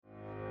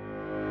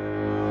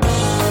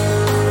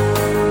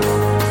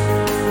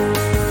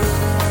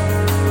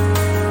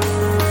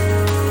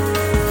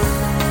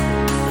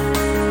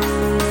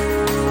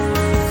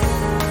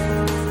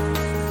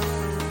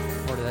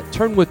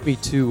Turn with me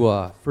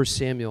to 1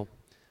 Samuel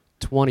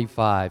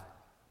 25.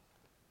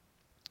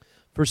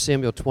 1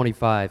 Samuel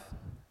 25.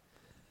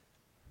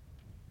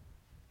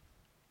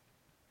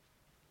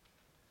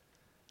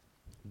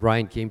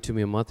 Brian came to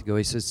me a month ago.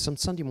 He says, some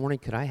Sunday morning,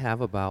 could I have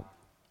about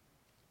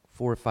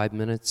 4 or 5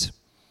 minutes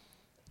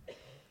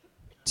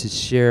to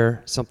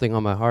share something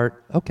on my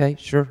heart? Okay,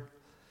 sure.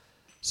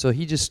 So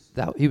he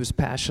was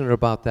passionate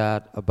about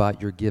that, about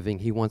your giving.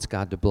 He wants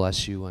God to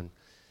bless you,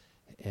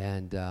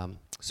 and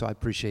so I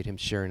appreciate him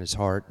sharing his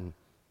heart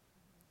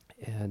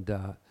and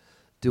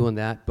doing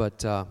that.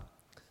 But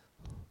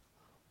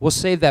we'll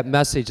save that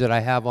message that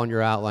I have on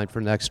your outline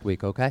for next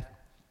week, okay?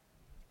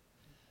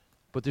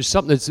 But there's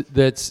something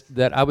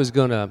that I was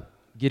going to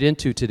get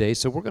into today,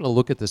 so we're going to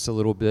look at this a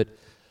little bit.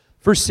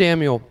 1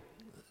 Samuel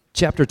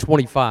chapter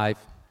 25.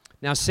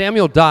 Now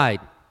Samuel died,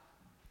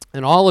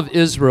 and all of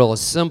Israel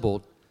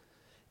assembled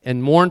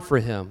and mourned for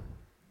him.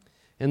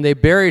 And they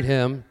buried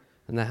him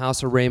in the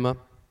house of Ramah.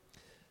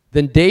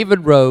 Then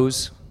David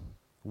rose,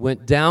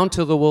 went down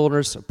to the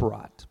wilderness of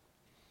Parat.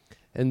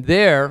 And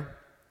there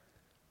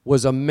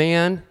was a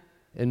man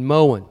in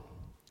Moab,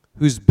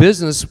 whose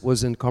business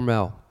was in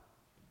Carmel.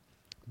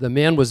 The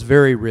man was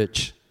very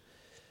rich.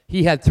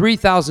 He had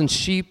 3,000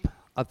 sheep,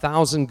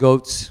 1,000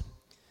 goats.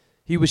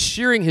 He was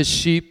shearing his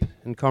sheep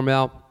in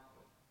Carmel.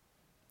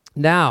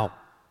 Now,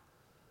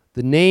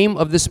 the name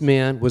of this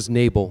man was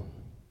Nabal,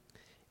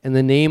 and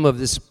the name of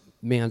this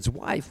man's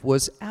wife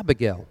was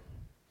Abigail.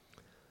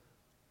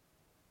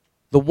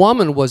 The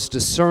woman was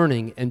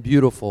discerning and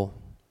beautiful,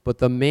 but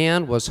the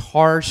man was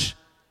harsh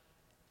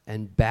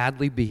and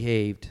badly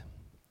behaved.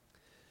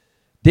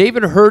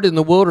 David heard in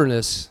the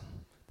wilderness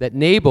that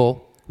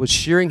Nabal was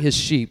shearing his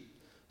sheep.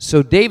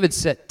 So David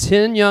set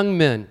 10 young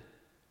men,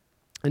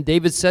 and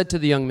David said to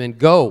the young men,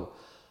 "Go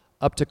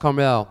up to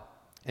Carmel,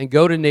 and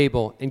go to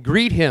Nabal, and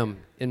greet him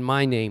in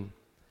my name.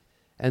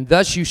 And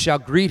thus you shall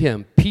greet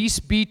him, peace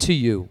be to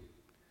you,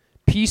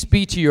 peace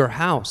be to your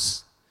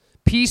house,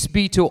 peace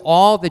be to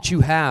all that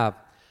you have.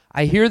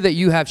 I hear that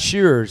you have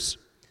shearers.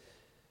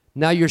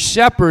 Now your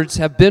shepherds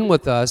have been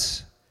with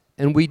us,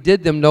 and we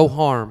did them no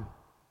harm.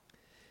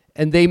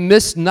 And they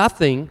missed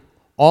nothing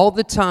all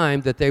the time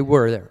that they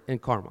were there in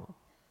Carmel.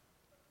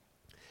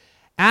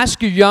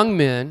 Ask your young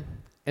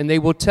men, and they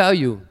will tell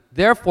you.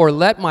 Therefore,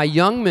 let my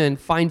young men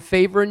find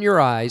favor in your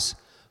eyes,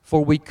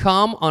 for we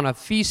come on a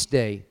feast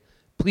day.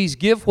 Please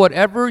give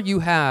whatever you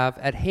have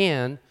at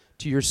hand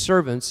to your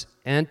servants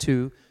and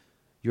to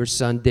your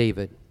son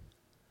David."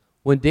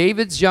 When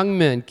David's young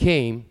men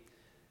came,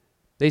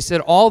 they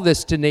said all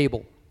this to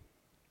Nabal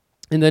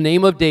in the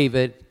name of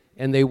David,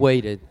 and they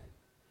waited.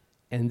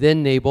 And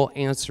then Nabal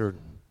answered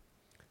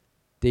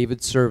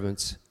David's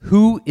servants,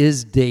 "Who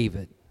is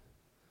David?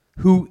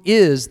 Who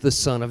is the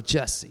son of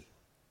Jesse?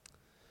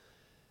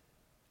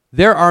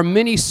 There are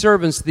many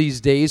servants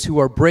these days who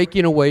are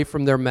breaking away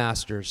from their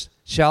masters.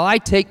 Shall I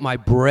take my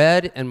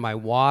bread and my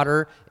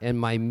water and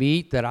my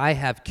meat that I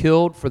have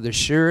killed for the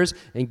shearers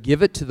and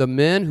give it to the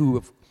men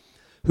who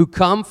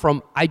come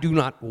from I do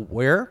not know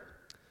where?"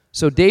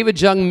 So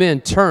David's young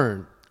men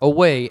turned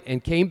away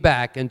and came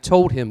back and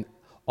told him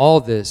all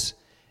this.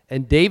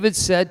 And David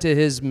said to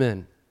his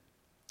men,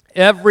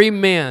 "Every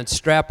man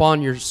strap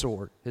on his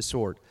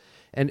sword.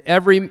 And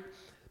every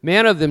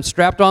man of them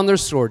strapped on their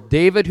sword.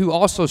 David, who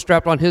also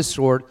strapped on his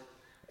sword,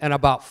 and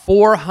about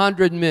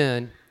 400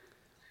 men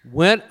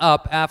went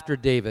up after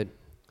David,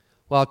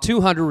 while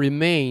 200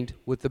 remained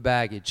with the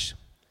baggage.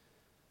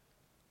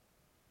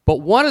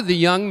 But one of the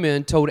young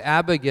men told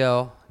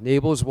Abigail,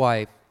 Nabal's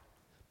wife,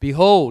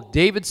 "Behold,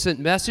 David sent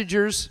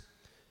messengers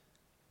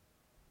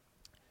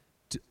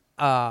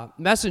out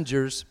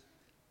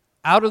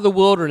of the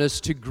wilderness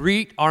to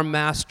greet our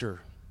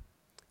master,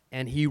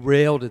 and he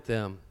railed at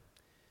them.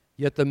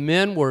 Yet the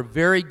men were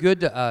very good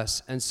to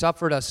us and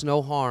suffered us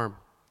no harm.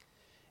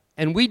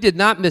 And we did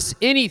not miss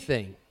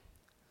anything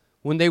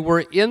when they were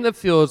in the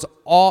fields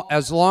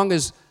as long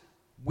as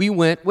we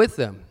went with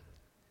them.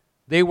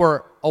 They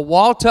were a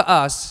wall to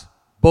us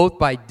both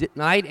by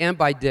night and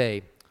by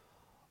day.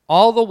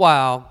 All the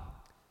while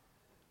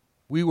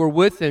we were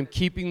with them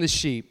keeping the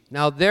sheep.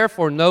 Now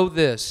therefore know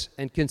this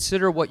and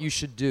consider what you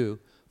should do.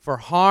 For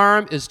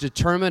harm is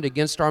determined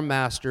against our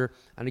master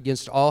and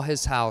against all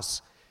his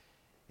house.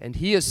 And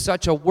he is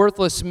such a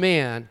worthless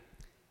man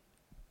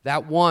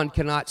that one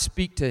cannot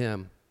speak to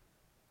him."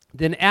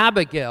 Then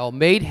Abigail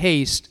made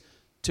haste,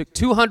 took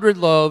 200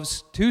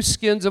 loaves, 2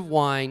 skins of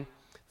wine,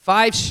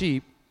 5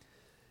 sheep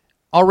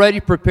already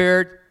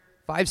prepared,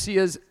 5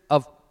 seahs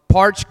of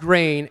parched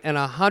grain, and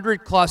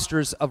 100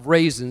 clusters of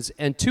raisins,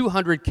 and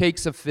 200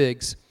 cakes of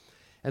figs,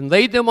 and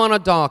laid them on a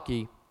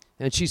donkey.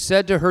 And she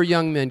said to her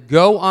young men,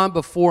 "Go on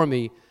before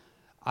me,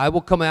 I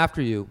will come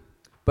after you."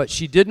 But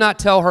she did not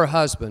tell her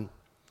husband.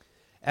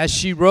 As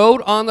she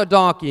rode on the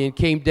donkey and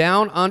came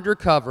down under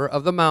cover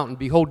of the mountain,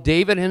 behold,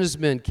 David and his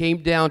men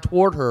came down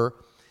toward her,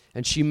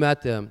 and she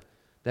met them.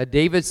 That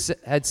David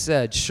had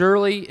said,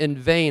 "Surely in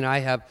vain I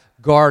have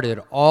guarded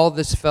all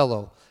this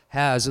fellow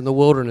has in the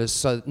wilderness,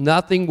 so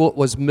nothing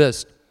was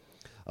missed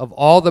of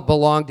all that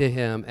belong to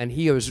him, and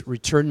he has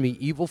returned me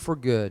evil for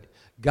good.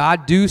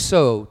 God do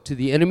so to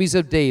the enemies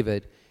of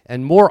David,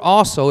 and more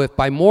also, if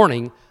by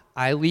morning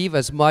I leave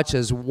as much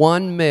as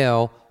one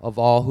male of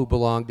all who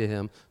belong to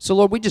him. So,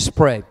 Lord, we just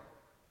pray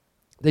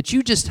that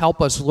you just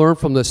help us learn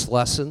from this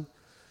lesson.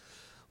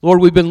 Lord,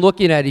 we've been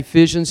looking at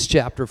Ephesians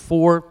chapter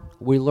 4.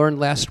 We learned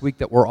last week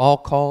that we're all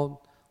called,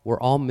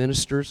 we're all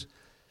ministers.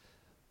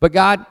 But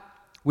God,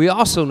 we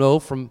also know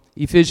from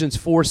Ephesians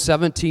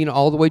 4:17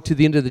 all the way to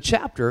the end of the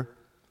chapter,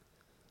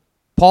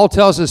 Paul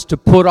tells us to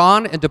put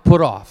on and to put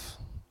off.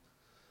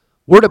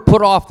 We're to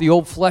put off the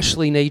old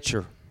fleshly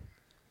nature.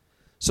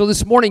 So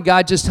this morning,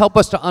 God, just help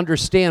us to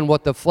understand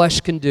what the flesh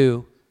can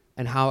do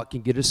and how it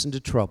can get us into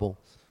trouble.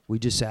 We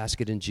just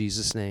ask it in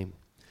Jesus' name.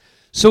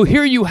 So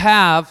here you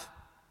have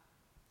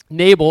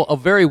Nabal, a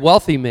very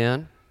wealthy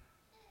man,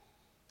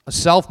 a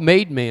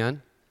self-made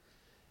man,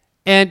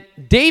 and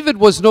David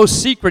was no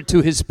secret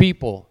to his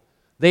people.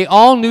 They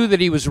all knew that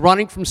he was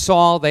running from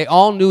Saul. They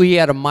all knew he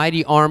had a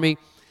mighty army.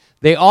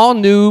 They all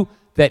knew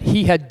that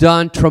he had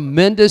done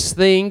tremendous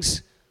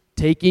things,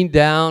 taking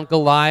down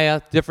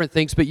Goliath, different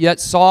things, but yet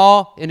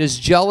Saul in his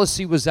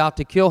jealousy was out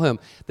to kill him.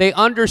 They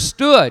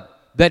understood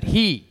that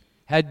he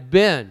had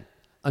been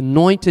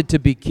anointed to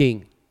be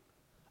king.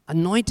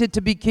 Anointed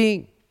to be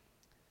king.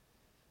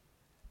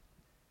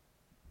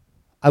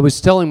 I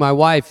was telling my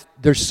wife,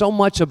 there's so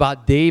much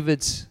about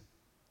David's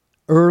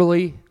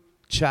early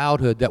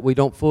childhood that we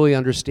don't fully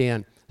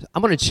understand.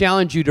 I'm going to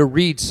challenge you to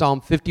read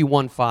Psalm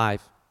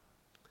 51:5.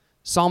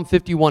 Psalm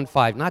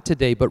 51:5, not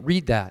today, but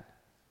read that.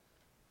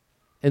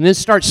 And then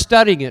start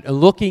studying it and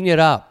looking it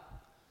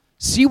up.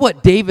 See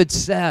what David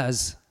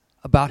says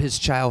about his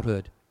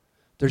childhood.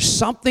 There's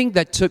something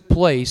that took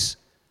place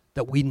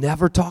that we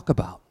never talk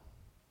about.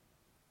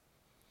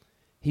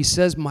 He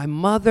says, my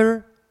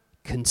mother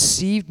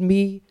conceived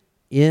me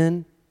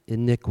in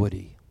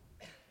iniquity.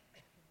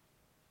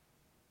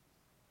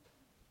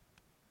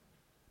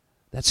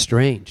 That's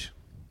strange.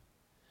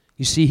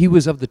 You see, he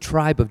was of the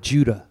tribe of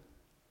Judah.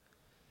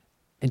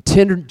 And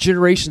 10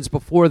 generations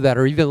before that,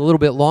 or even a little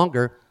bit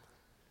longer,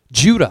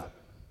 Judah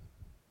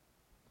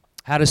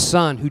had a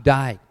son who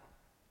died.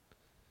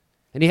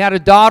 And he had a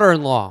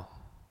daughter-in-law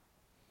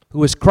who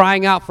was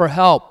crying out for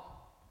help.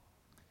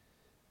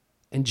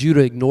 And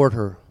Judah ignored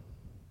her.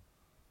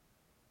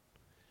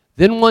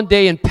 Then one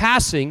day in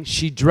passing,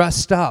 she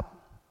dressed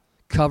up,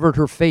 covered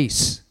her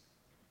face.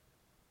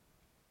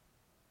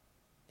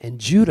 And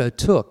Judah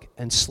took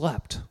and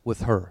slept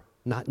with her,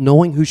 not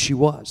knowing who she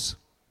was.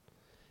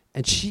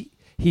 And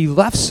he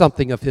left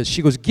something of his.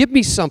 She goes, give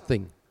me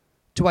something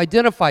to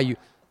identify you.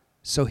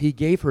 So he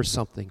gave her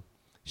something.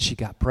 She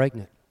got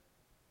pregnant.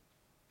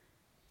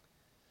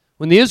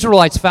 When the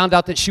Israelites found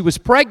out that she was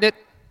pregnant,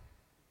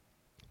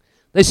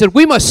 they said,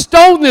 we must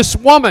stone this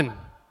woman.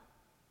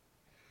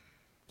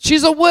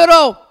 She's a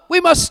widow. We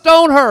must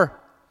stone her.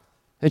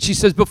 And she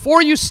says,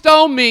 before you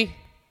stone me,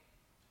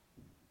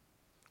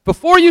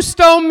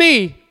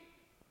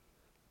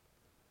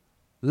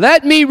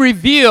 let me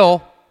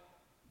reveal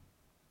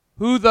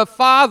who the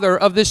father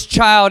of this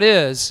child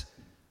is.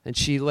 And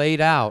she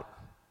laid out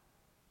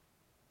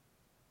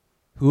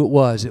who it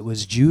was. It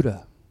was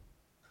Judah.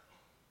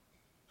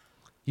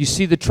 You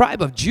see, the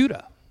tribe of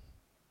Judah,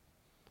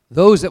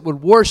 those that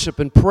would worship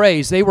and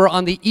praise, they were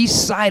on the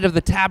east side of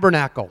the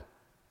tabernacle.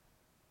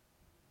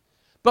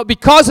 But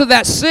because of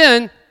that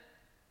sin,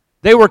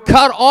 they were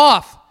cut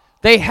off.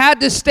 They had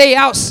to stay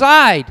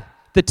outside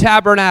the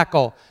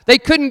tabernacle. They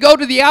couldn't go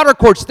to the outer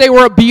courts. They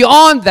were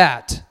beyond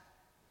that.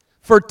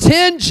 For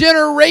 10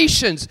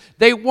 generations,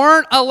 they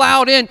weren't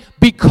allowed in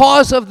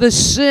because of the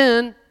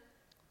sin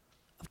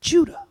of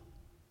Judah.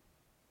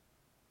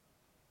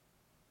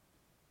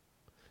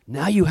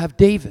 Now you have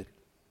David.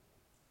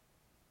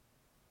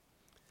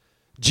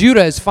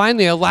 Judah is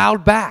finally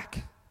allowed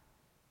back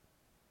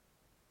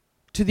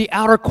to the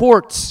outer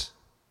courts.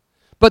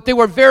 But they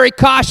were very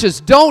cautious.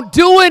 Don't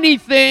do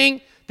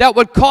anything that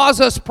would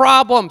cause us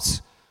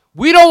problems.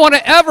 We don't want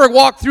to ever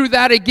walk through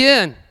that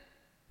again.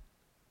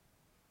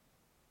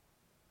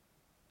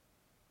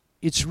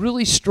 It's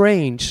really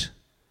strange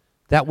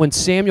that when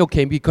Samuel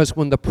came, because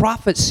when the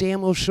prophet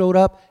Samuel showed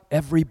up,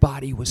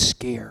 everybody was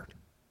scared.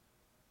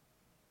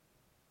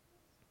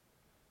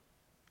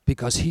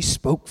 Because he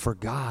spoke for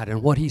God,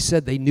 and what he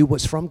said they knew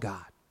was from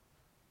God.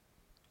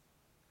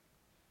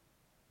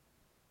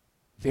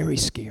 Very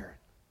scared.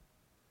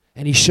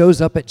 And he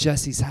shows up at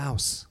Jesse's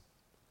house.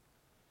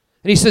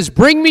 And he says,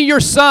 bring me your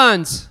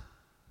sons.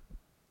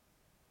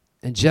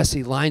 And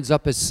Jesse lines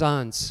up his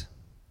sons.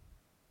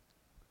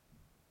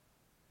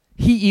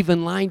 He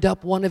even lined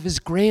up one of his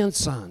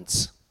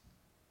grandsons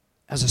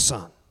as a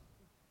son.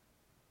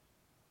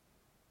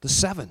 The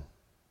 7.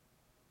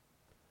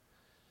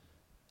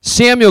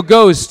 Samuel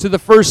goes to the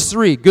first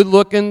 3, good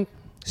looking,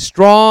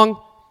 strong.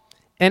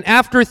 And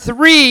after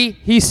 3,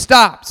 he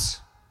stops.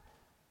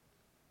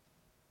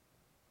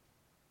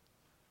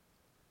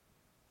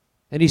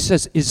 And he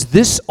says, is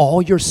this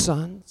all your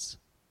sons?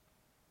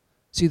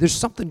 See, there's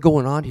something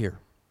going on here.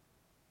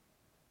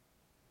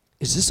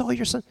 Is this all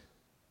your sons?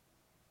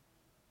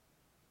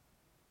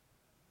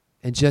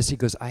 And Jesse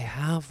goes, I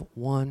have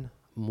one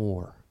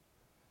more.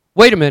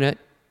 Wait a minute.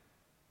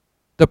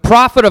 The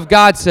prophet of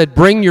God said,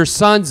 bring your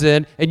sons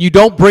in, and you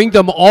don't bring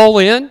them all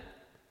in?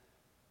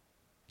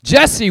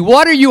 Jesse,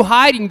 what are you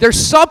hiding? There's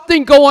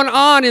something going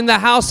on in the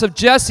house of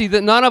Jesse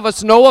that none of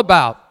us know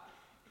about.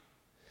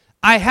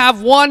 I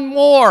have one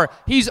more.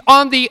 He's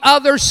on the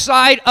other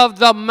side of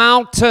the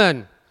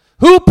mountain.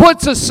 Who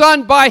puts a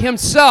son by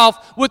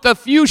himself with a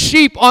few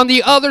sheep on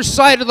the other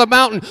side of the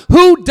mountain?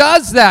 Who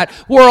does that?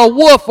 Where a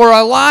wolf or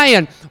a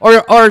lion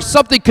or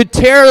something could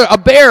tear, a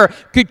bear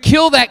could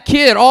kill that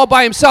kid all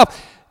by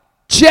himself.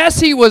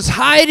 Jesse was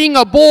hiding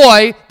a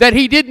boy that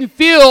he didn't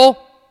feel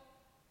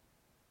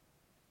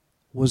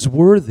was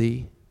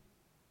worthy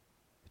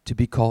to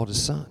be called a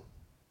son.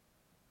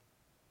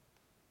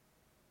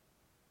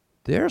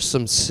 There's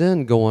some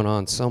sin going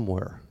on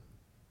somewhere.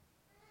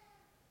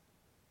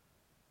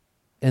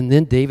 And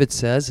then David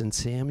says in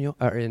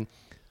Psalm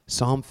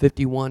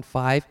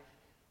 51:5,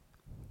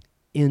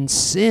 in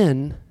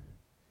sin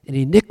and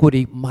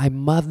iniquity my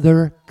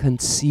mother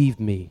conceived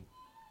me.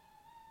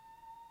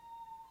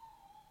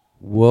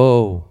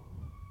 Whoa.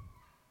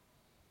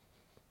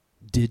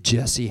 Did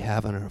Jesse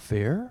have an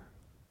affair?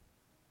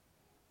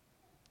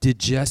 Did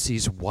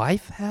Jesse's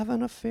wife have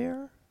an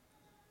affair?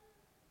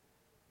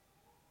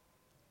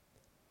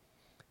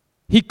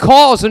 He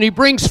calls and he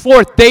brings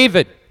forth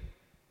David.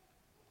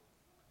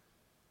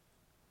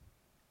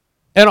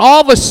 And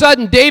all of a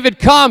sudden, David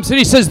comes and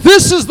he says,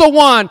 this is the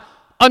one,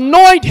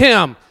 anoint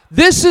him.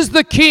 This is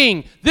the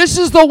king. This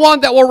is the one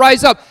that will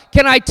rise up.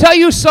 Can I tell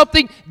you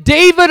something?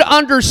 David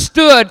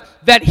understood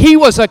that he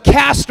was a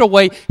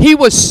castaway. He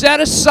was set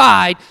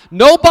aside.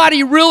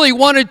 Nobody really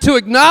wanted to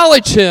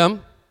acknowledge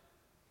him.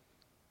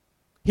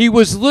 He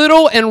was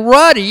little and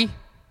ruddy.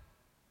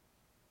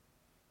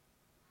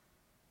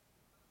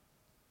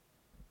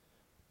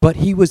 But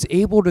he was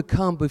able to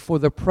come before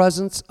the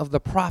presence of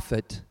the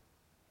prophet,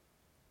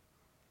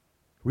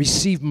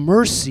 receive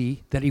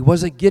mercy that he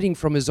wasn't getting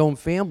from his own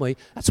family.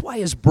 That's why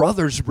his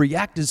brothers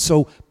reacted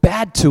so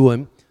bad to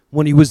him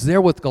when he was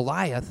there with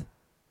Goliath.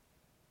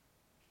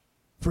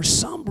 For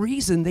some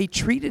reason, they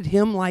treated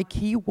him like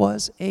he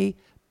was a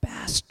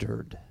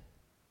bastard.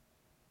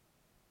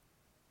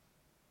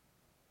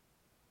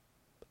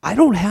 I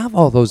don't have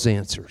all those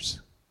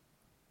answers.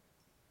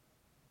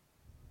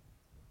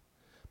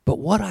 But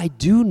what I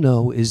do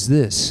know is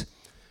this.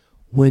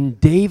 When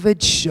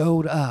David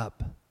showed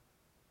up,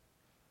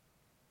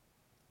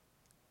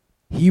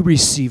 he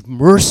received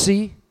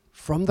mercy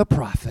from the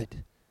prophet,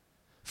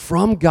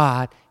 from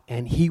God,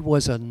 and he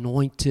was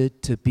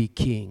anointed to be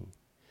king.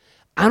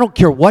 I don't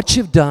care what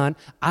you've done.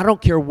 I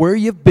don't care where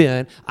you've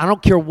been. I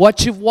don't care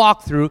what you've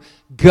walked through.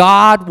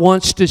 God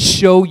wants to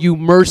show you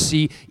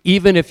mercy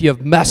even if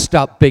you've messed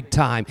up big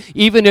time.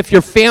 Even if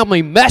your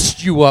family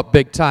messed you up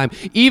big time.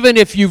 Even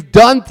if you've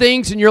done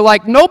things and you're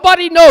like,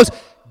 nobody knows.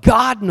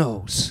 God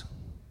knows.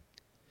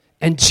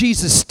 And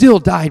Jesus still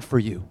died for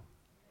you.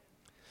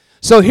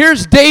 So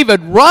here's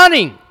David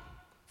running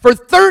for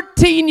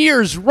 13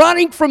 years,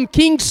 running from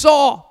King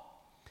Saul.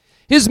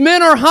 His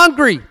men are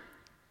hungry.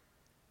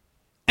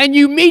 And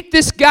you meet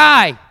this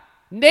guy,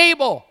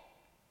 Nabal,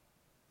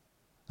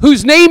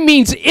 whose name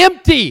means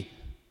empty.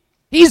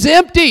 He's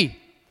empty.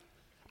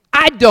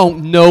 I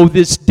don't know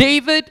this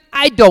David.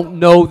 I don't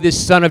know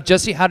this son of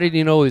Jesse. How did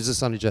he know he was the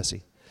son of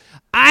Jesse?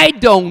 I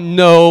don't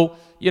know,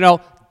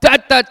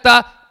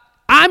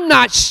 I'm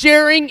not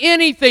sharing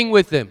anything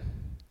with him.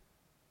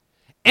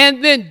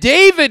 And then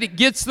David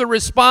gets the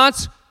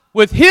response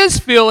with his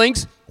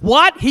feelings.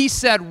 What? He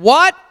said,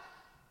 what?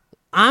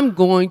 I'm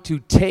going to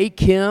take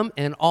him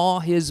and all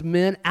his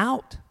men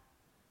out.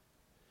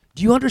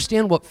 Do you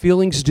understand what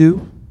feelings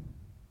do?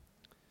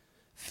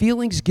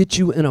 Feelings get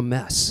you in a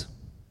mess.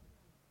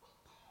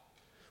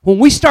 When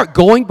we start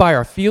going by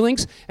our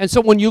feelings, and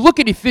so when you look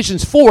at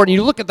Ephesians 4 and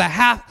you look at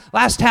the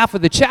last half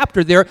of the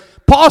chapter there,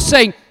 Paul's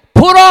saying,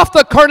 put off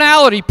the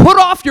carnality, put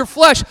off your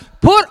flesh,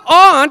 put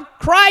on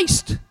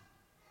Christ.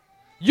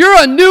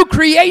 You're a new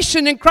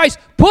creation in Christ.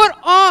 Put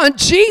on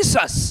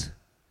Jesus.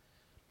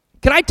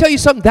 Can I tell you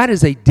something? That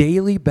is a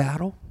daily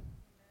battle.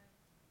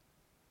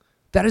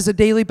 That is a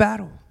daily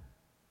battle.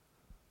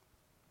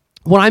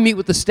 When I meet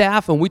with the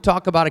staff and we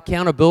talk about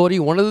accountability,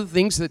 one of the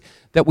things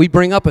that we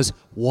bring up is,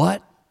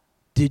 what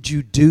did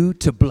you do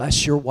to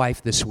bless your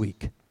wife this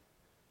week?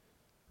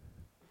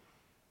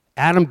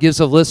 Adam gives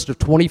a list of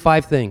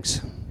 25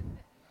 things.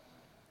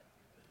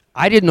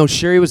 I didn't know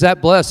Sherry was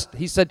that blessed.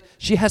 He said,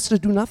 she has to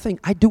do nothing.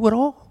 I do it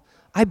all.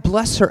 I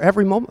bless her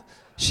every moment.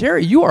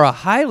 Sherry, you are a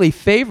highly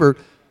favored.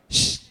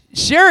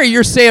 Sherry,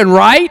 you're saying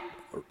right?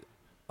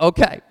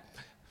 Okay.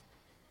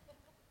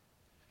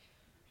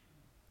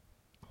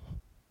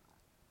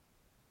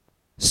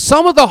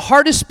 Some of the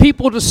hardest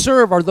people to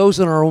serve are those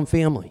in our own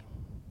family.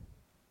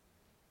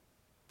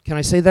 Can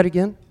I say that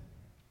again?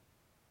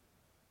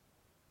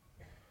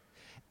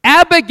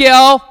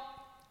 Abigail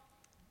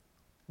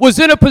was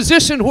in a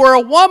position where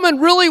a woman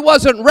really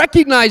wasn't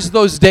recognized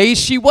those days.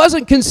 She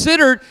wasn't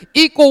considered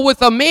equal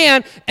with a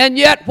man, and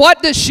yet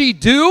what does she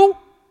do?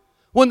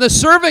 When the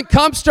servant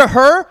comes to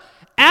her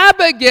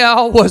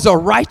Abigail was a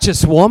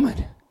righteous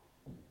woman.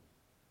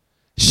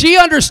 She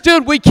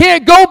understood we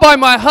can't go by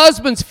my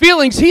husband's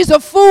feelings. He's a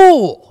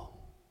fool.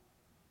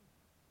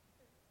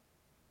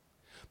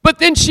 But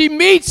then she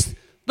meets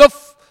the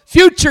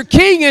future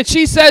king and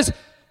she says,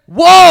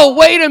 whoa,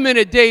 wait a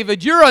minute,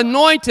 David, you're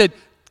anointed.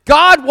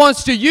 God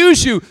wants to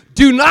use you.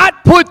 Do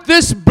not put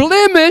this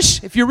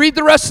blemish, if you read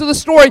the rest of the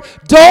story,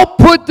 don't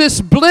put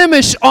this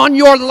blemish on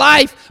your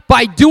life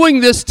by doing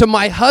this to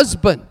my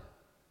husband.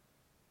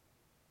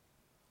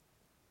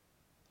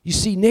 You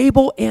see,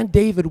 Nabal and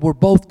David were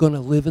both going to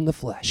live in the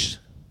flesh.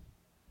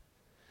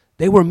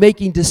 They were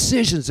making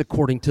decisions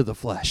according to the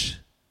flesh.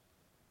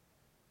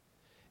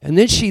 And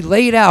then she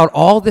laid out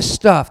all this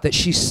stuff that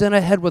she sent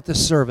ahead with the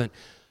servant.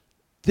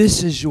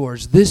 This is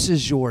yours, this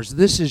is yours,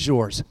 this is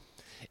yours.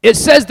 It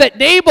says that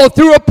Nabal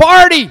threw a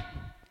party.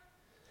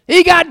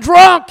 He got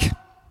drunk.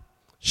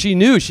 She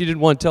knew she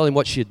didn't want to tell him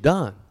what she had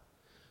done.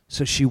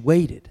 So she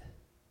waited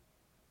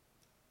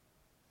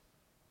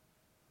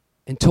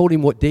and told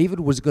him what David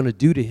was going to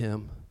do to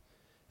him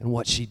and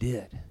what she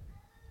did.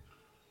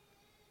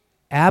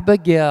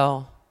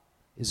 Abigail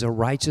is a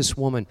righteous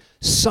woman.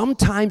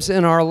 Sometimes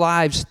in our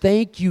lives,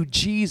 thank you,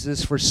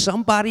 Jesus, for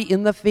somebody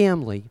in the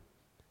family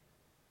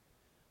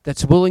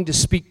that's willing to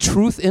speak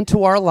truth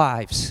into our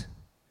lives.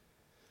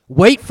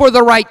 Wait for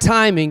the right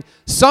timing.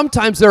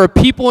 Sometimes there are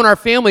people in our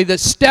family that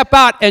step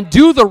out and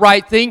do the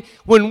right thing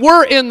when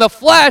we're in the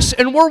flesh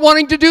and we're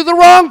wanting to do the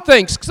wrong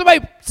things.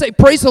 Somebody say,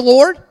 praise the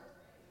Lord.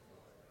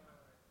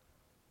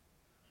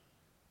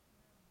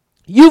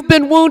 You've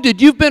been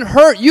wounded. You've been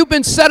hurt. You've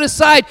been set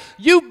aside.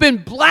 You've been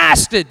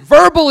blasted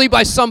verbally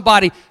by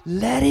somebody.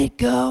 Let it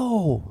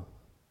go.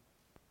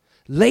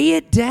 Lay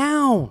it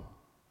down.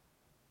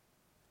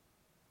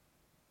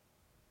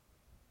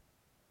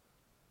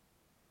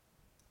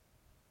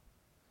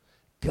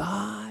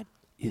 God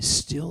is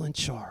still in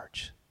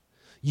charge.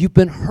 You've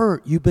been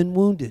hurt. You've been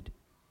wounded.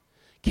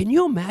 Can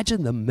you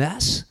imagine the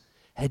mess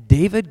had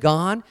David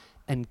gone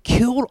and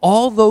killed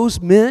all those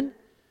men?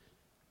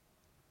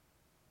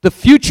 The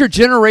future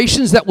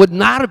generations that would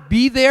not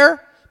be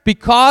there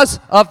because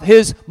of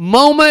his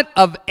moment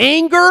of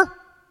anger?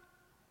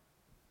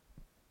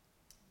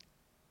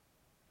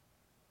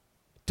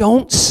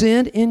 Don't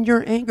sin in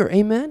your anger.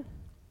 Amen?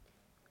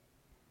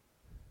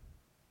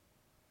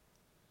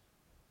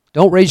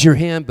 Don't raise your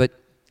hand, but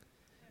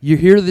you're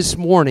here this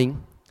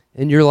morning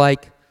and you're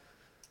like,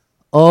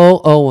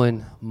 oh,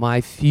 Owen,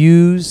 my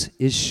fuse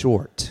is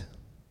short.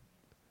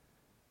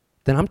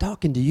 Then I'm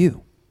talking to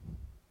you.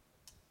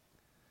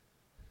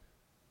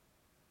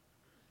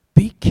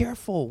 Be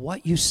careful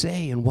what you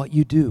say and what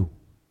you do.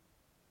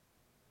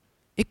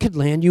 It could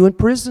land you in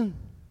prison.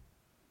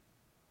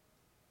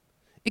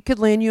 It could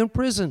land you in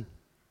prison.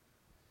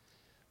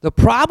 The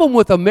problem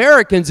with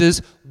Americans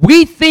is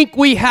we think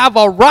we have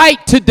a right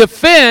to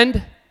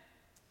defend,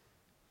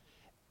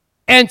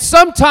 and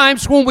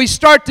sometimes when we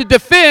start to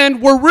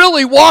defend, we're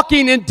really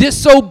walking in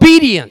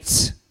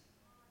disobedience.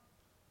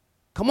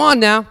 Come on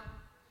now.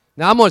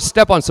 Now I'm going to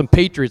step on some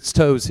patriots'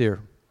 toes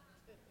here.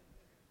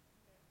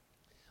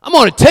 I'm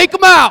going to take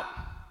them out.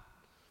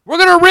 We're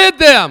going to rid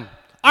them.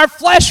 Our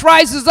flesh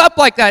rises up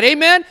like that,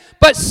 amen?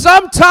 But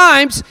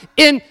sometimes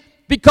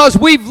because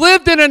we've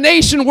lived in a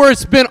nation where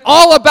it's been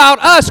all about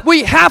us,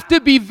 we have to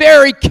be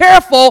very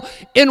careful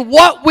in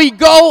what we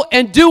go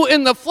and do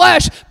in the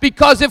flesh,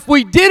 because if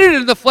we did it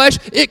in the flesh,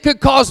 it could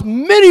cause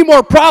many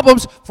more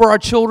problems for our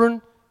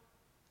children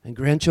and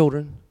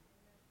grandchildren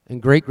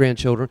and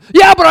great-grandchildren.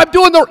 Yeah, but I'm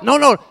doing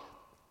No.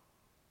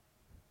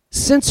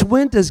 Since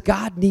when does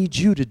God need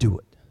you to do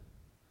it?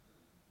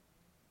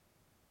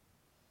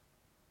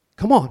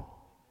 Come on.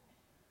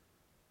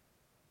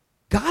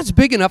 God's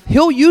big enough.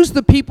 He'll use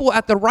the people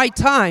at the right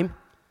time.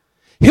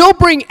 He'll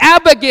bring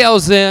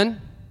Abigails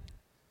in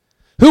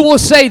who will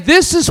say,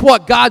 this is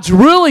what God's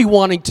really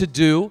wanting to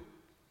do.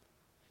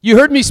 You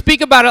heard me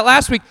speak about it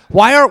last week.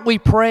 Why aren't we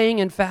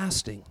praying and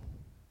fasting?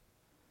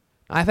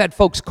 I've had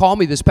folks call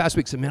me this past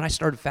week and say, man, I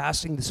started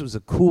fasting. This was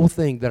a cool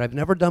thing that I've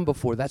never done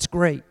before. That's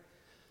great.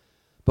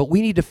 But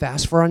we need to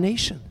fast for our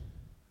nation.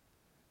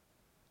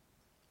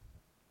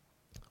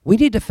 We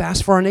need to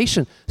fast for our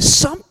nation.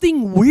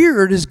 Something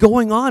weird is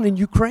going on in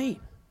Ukraine.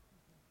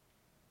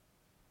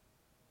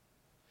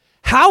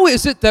 How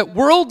is it that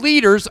world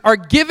leaders are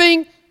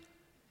giving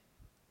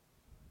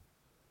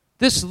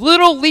this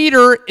little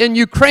leader in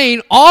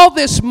Ukraine all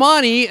this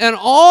money and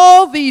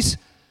all these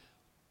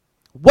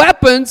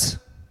weapons,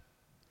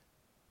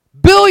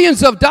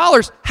 billions of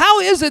dollars? How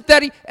is it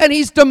that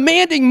he's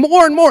demanding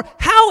more and more?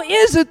 How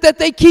is it that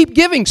they keep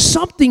giving?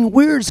 Something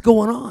weird's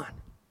going on.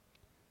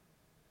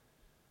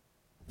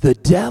 The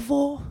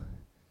devil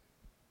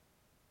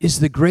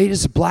is the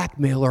greatest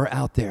blackmailer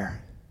out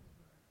there.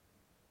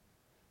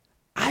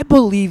 I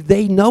believe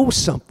they know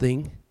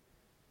something.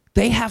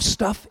 They have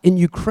stuff in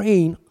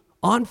Ukraine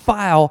on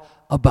file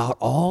about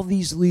all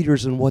these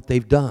leaders and what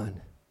they've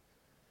done.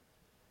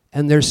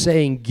 And they're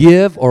saying,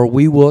 give or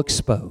we will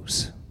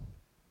expose.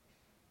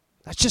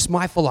 That's just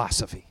my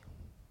philosophy.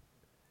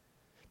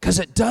 Because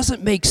it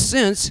doesn't make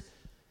sense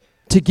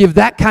to give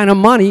that kind of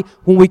money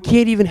when we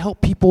can't even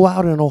help people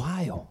out in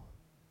Ohio.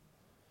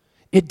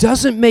 It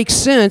doesn't make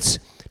sense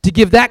to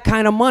give that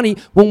kind of money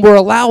when we're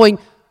allowing,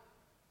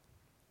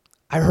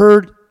 I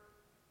heard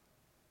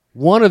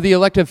one of the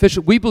elected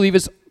officials, we believe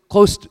it's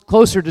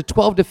closer to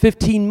 12 to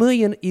 15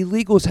 million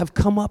illegals have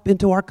come up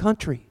into our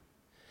country.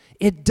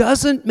 It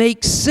doesn't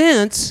make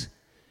sense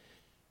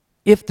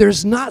if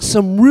there's not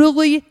some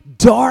really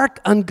dark,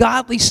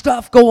 ungodly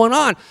stuff going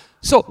on.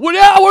 So, well,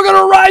 yeah, we're going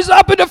to rise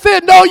up and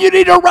defend. No, you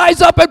need to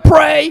rise up and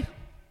pray.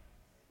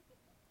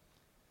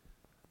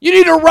 You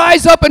need to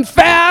rise up and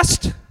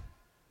fast.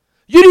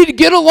 You need to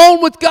get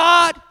alone with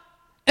God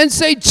and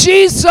say,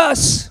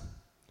 Jesus,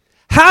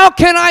 how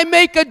can I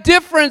make a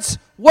difference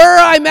where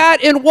I'm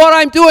at and what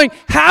I'm doing?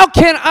 How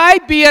can I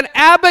be an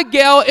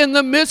Abigail in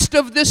the midst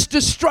of this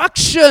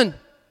destruction?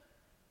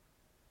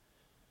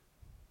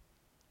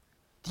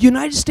 The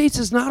United States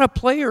is not a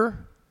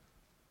player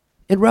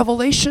in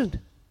Revelation.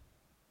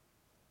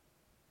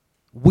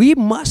 We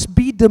must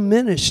be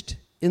diminished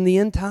in the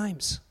end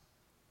times.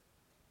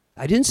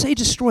 I didn't say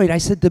destroyed, I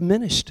said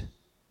diminished.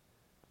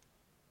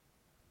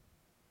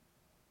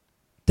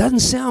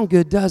 Doesn't sound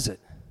good, does it?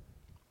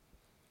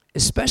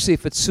 Especially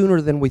if it's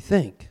sooner than we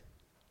think.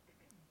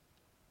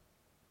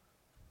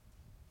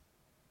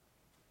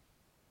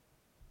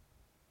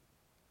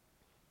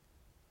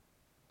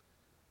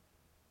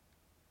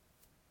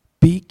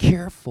 Be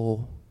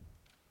careful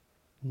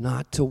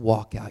not to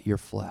walk out your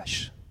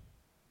flesh.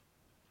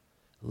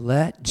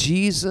 Let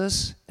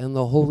Jesus and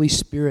the Holy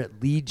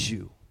Spirit lead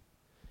you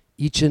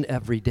each and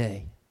every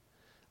day.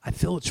 I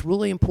feel it's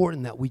really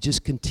important that we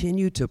just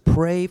continue to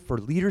pray for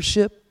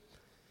leadership.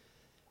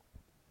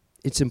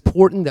 It's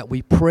important that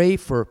we pray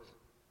for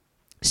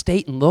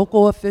state and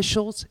local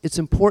officials. It's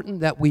important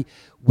that we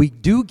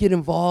do get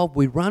involved,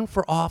 we run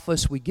for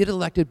office, we get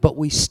elected, but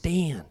we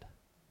stand.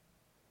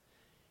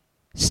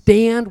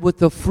 Stand with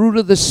the fruit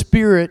of the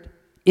Spirit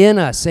in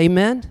us,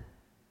 amen?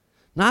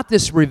 Not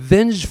this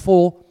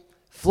revengeful,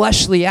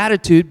 fleshly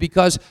attitude,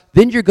 because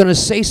then you're going to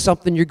say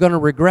something you're going to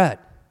regret.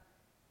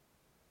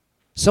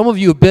 Some of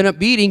you have been at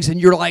meetings and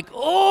you're like,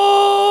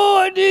 oh,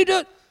 I need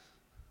to.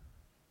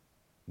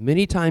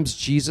 Many times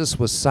Jesus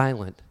was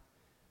silent,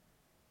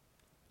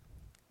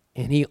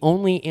 and he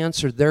only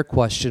answered their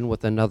question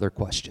with another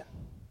question.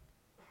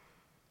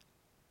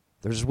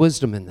 There's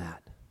wisdom in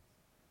that.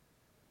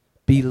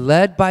 Be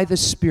led by the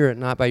Spirit,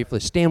 not by your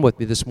flesh. Stand with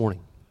me this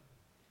morning.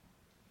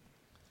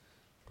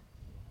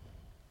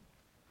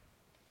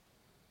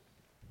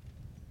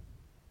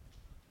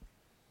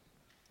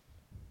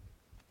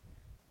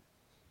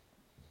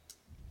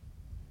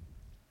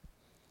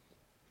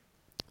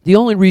 The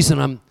only reason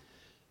I'm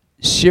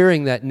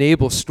sharing that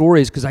Nabal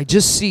story is because I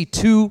just see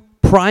two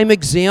prime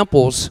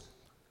examples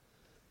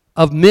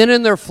of men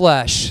in their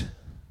flesh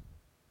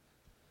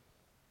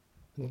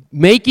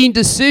making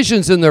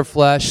decisions in their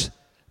flesh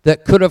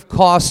that could have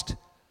cost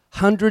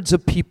hundreds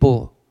of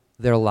people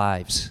their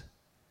lives.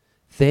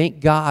 Thank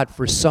God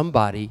for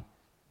somebody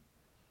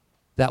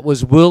that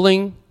was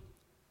willing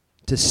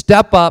to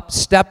step up,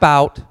 step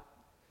out,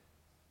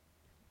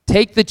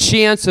 take the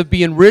chance of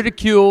being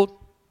ridiculed,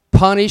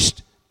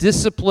 punished,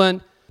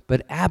 disciplined,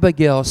 but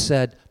Abigail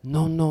said,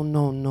 no, no,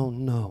 no, no,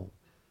 no.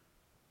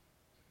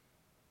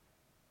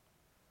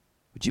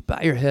 Would you bow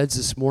your heads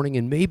this morning,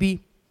 and maybe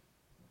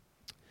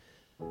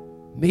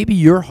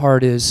your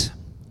heart is,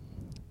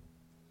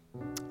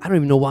 I don't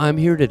even know why I'm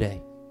here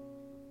today.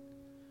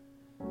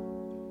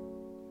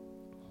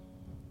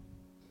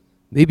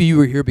 Maybe you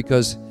were here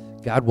because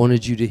God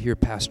wanted you to hear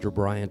Pastor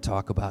Brian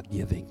talk about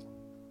giving.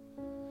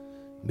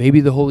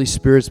 Maybe the Holy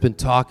Spirit's been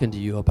talking to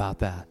you about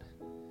that.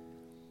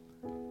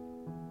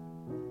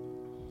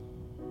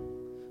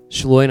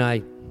 Shaloy and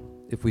I,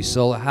 if we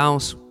sell a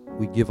house,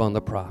 we give on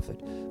the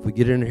profit. If we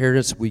get an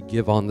inheritance, we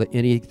give on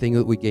anything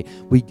that we gain.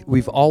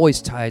 We've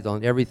always tithed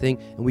on everything,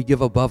 and we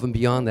give above and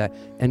beyond that.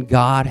 And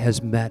God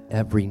has met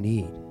every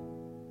need.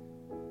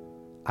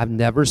 I've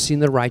never seen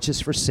the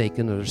righteous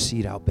forsaken or their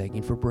seed out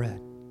begging for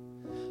bread.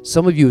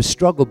 Some of you have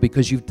struggled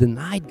because you've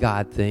denied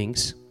God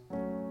things.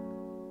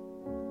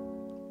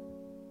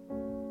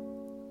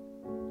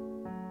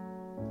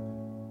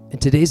 And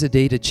today's a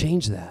day to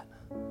change that.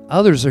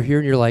 Others are here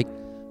and you're like,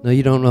 no,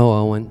 you don't know,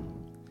 Owen.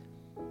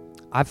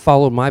 I've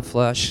followed my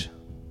flesh.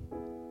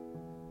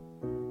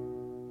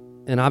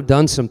 And I've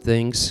done some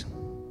things.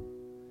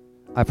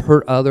 I've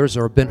hurt others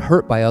or been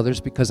hurt by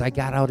others because I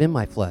got out in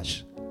my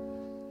flesh.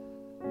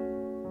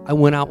 I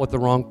went out with the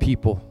wrong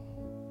people.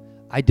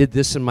 I did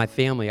this in my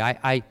family.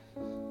 I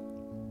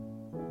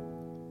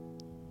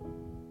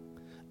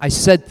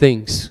said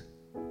things,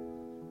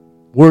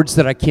 words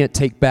that I can't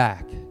take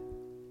back,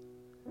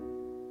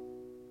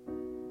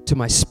 to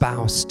my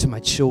spouse, to my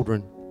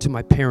children, to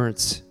my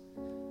parents.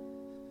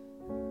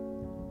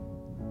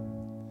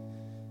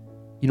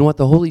 You know what?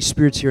 The Holy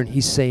Spirit's here and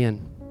He's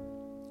saying,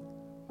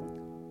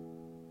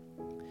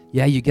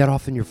 yeah, you get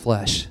off in your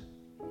flesh.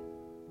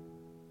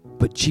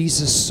 But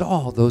Jesus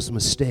saw those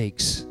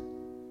mistakes,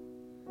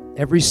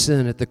 every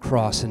sin at the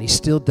cross, and He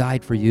still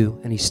died for you,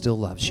 and He still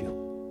loves you.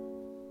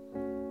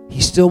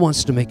 He still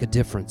wants to make a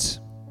difference.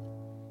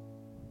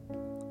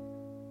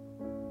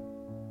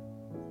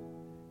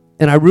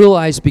 And I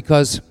realize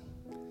because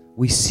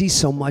we see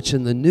so much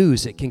in the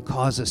news, it can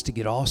cause us to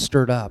get all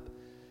stirred up.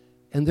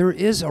 And there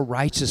is a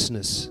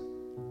righteousness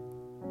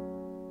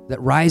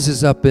that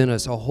rises up in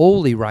us, a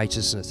holy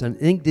righteousness, an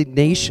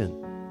indignation.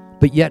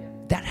 But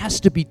yet, that has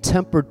to be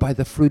tempered by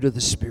the fruit of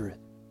the Spirit.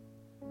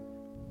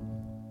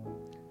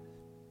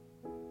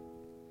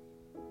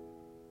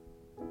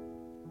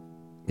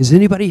 Is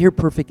anybody here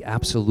perfect?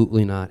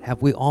 Absolutely not.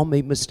 Have we all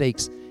made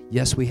mistakes?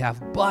 Yes, we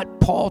have.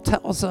 But Paul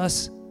tells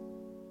us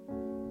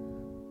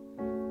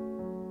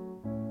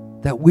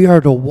that we are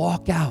to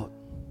walk out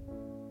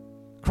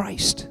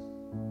Christ.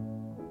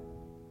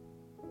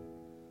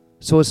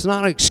 So it's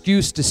not an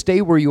excuse to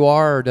stay where you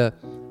are or to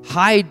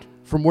hide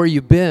from where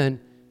you've been.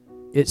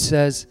 It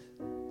says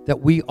that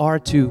we are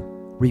to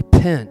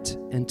repent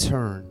and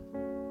turn,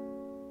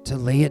 to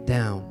lay it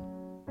down.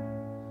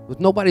 With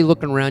nobody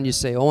looking around, you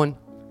say, Owen,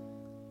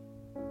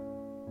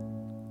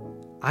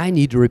 I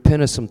need to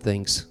repent of some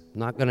things. I'm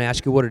not going to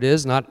ask you what it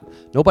is.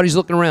 Nobody's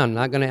looking around. I'm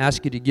not going to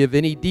ask you to give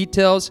any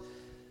details.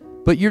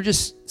 But you're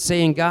just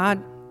saying,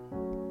 God,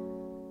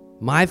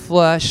 my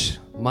flesh,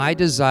 my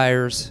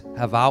desires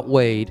have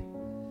outweighed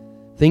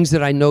things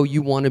that I know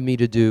you wanted me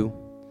to do.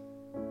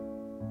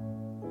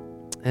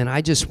 And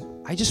I just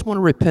want to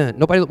repent.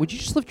 Nobody, would you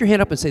just lift your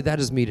hand up and say, that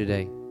is me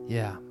today?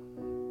 Yeah.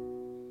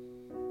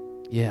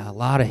 Yeah, a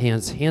lot of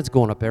hands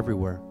going up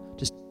everywhere.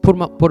 Just put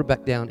them up, put it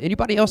back down.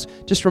 Anybody else?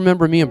 Just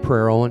remember me in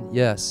prayer, Owen.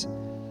 Yes.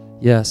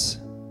 Yes.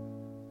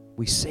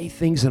 We say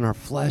things in our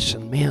flesh,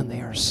 and man,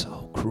 they are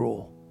so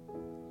cruel.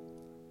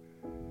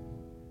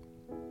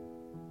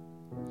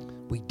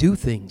 We do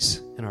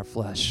things in our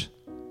flesh.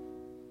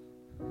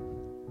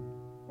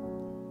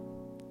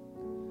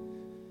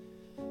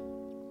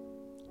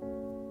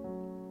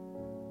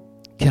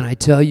 Can I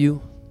tell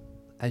you,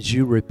 as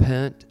you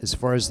repent, as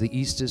far as the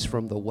east is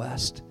from the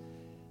west,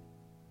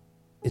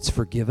 it's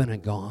forgiven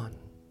and gone.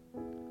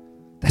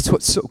 That's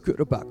what's so good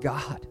about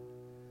God.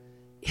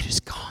 It is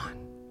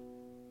gone.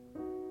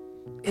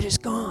 It is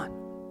gone.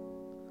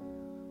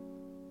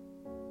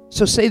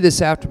 So say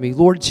this after me.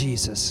 Lord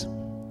Jesus,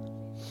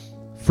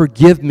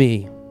 forgive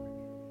me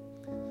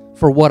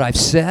for what I've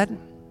said,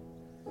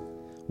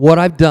 what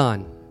I've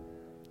done.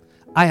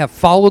 I have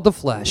followed the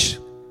flesh,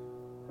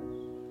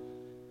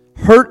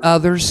 hurt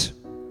others,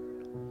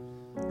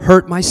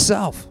 hurt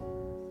myself.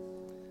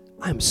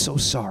 I'm so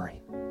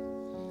sorry.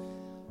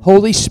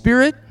 Holy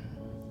Spirit,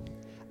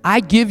 I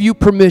give you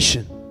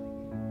permission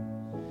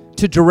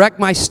to direct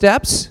my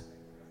steps,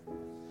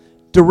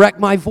 direct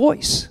my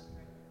voice.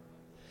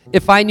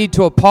 If I need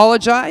to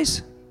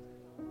apologize,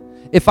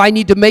 if I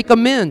need to make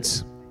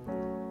amends,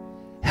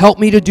 help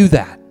me to do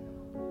that.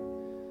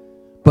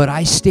 But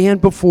I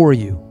stand before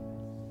you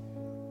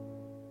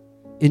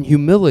in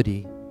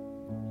humility,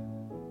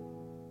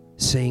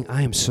 saying,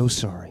 I am so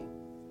sorry.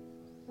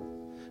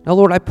 Now,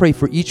 Lord, I pray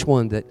for each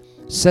one that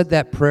said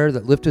that prayer,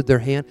 that lifted their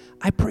hand.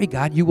 I pray,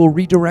 God, you will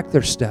redirect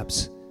their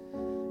steps.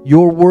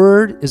 Your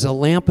word is a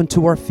lamp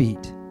unto our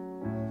feet.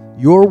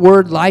 Your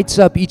word lights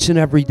up each and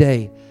every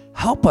day.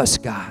 Help us,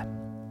 God,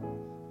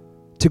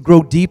 to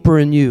grow deeper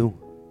in you.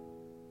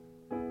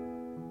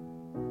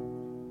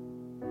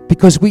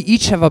 Because we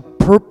each have a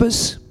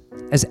purpose,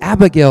 as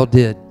Abigail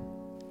did.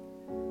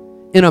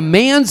 In a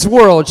man's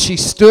world, she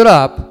stood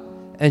up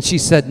and she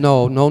said,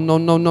 no,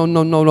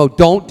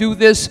 don't do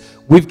this.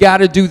 We've got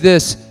to do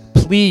this.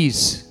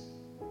 Please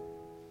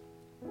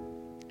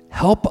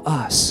help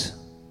us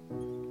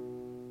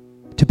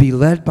to be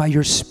led by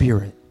your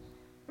Spirit.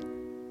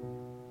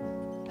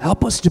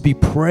 Help us to be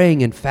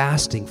praying and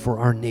fasting for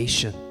our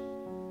nation,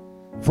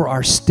 for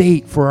our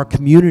state, for our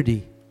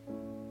community.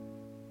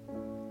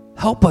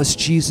 Help us,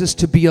 Jesus,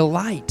 to be a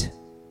light,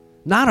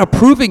 not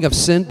approving of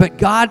sin, but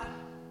God,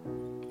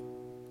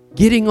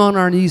 getting on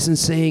our knees and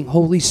saying,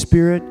 Holy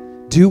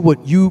Spirit, do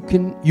what you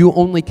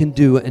only can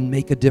do and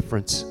make a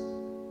difference.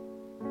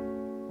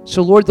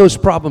 So, Lord, those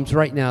problems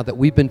right now that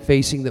we've been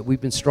facing, that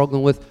we've been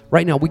struggling with,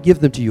 right now we give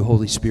them to you,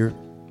 Holy Spirit.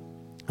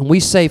 And we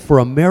say, for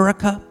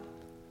America,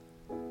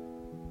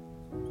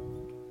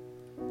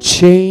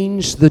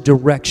 change the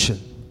direction.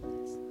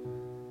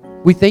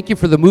 We thank you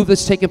for the move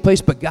that's taking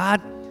place, but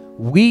God,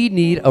 we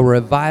need a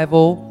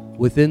revival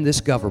within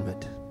this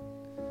government.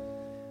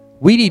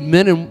 We need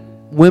men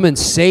and women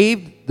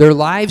saved, their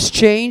lives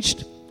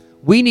changed.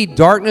 We need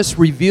darkness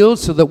revealed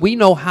so that we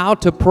know how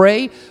to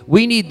pray.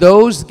 We need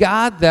those,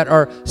 God, that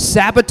are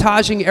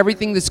sabotaging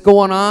everything that's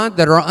going on,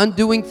 that are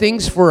undoing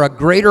things for a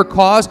greater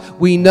cause.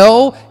 We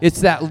know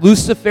it's that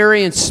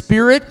Luciferian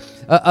spirit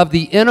of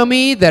the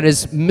enemy that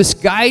is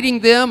misguiding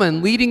them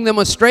and leading them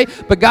astray.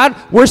 But God,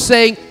 we're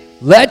saying,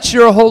 let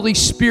your Holy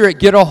Spirit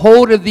get a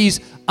hold of these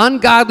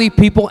ungodly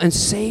people and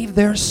save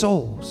their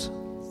souls.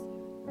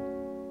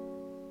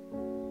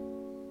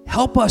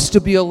 Help us to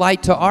be a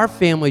light to our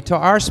family, to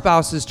our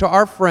spouses, to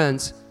our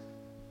friends.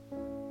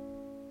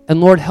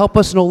 And Lord, help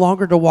us no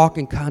longer to walk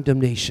in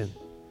condemnation,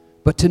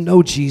 but to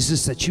know,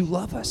 Jesus, that you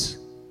love us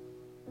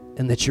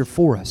and that you're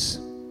for us.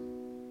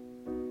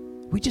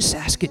 We just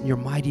ask it in your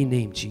mighty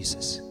name,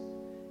 Jesus.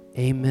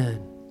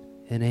 Amen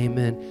and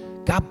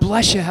amen. God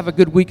bless you. Have a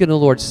good week in the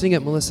Lord. Sing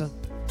it, Melissa.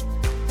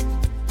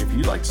 If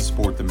you'd like to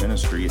support the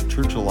ministry at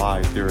Church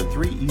Alive, there are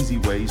 3 easy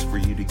ways for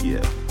you to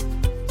give.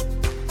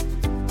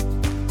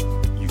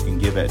 You can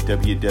give at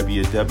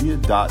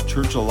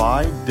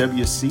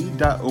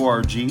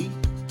www.churchalivewc.org.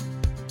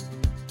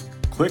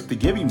 Click the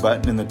giving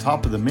button in the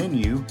top of the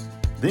menu,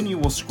 then you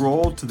will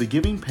scroll to the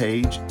giving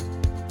page,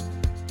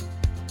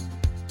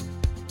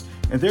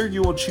 and there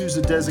you will choose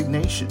a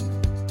designation.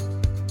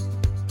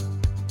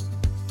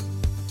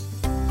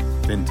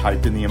 Then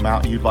type in the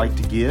amount you'd like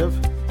to give.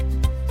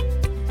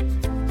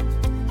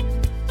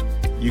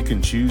 You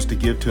can choose to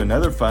give to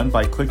another fund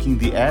by clicking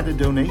the Add a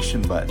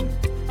Donation button.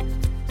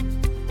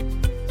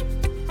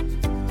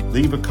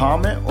 Leave a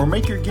comment or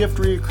make your gift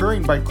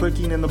recurring by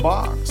clicking in the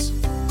box.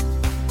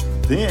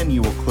 Then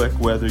you will click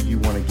whether you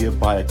want to give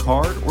by a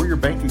card or your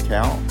bank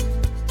account.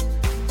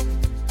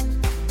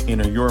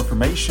 Enter your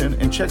information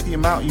and check the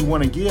amount you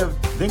want to give,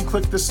 then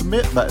click the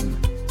Submit button.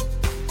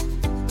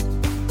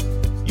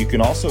 You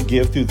can also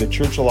give through the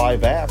Church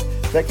Alive app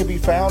that can be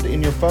found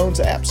in your phone's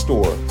app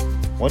store.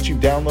 Once you've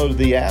downloaded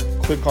the app,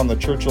 click on the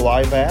Church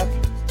Alive app,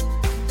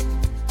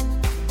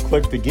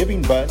 click the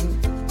Giving button,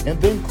 and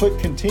then click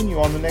Continue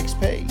on the next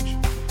page.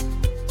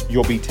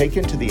 You'll be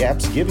taken to the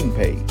app's giving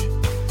page.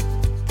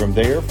 From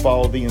there,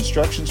 follow the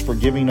instructions for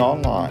giving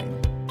online.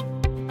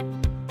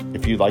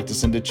 If you'd like to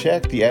send a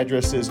check, the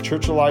address is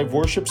Church Alive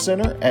Worship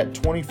Center at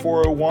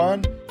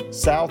 2401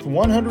 South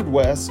 100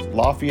 West,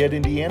 Lafayette,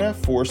 Indiana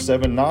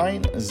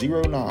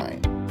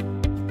 47909.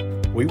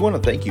 We want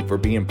to thank you for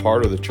being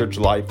part of the Church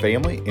Alive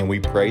family, and we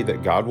pray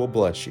that God will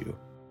bless you.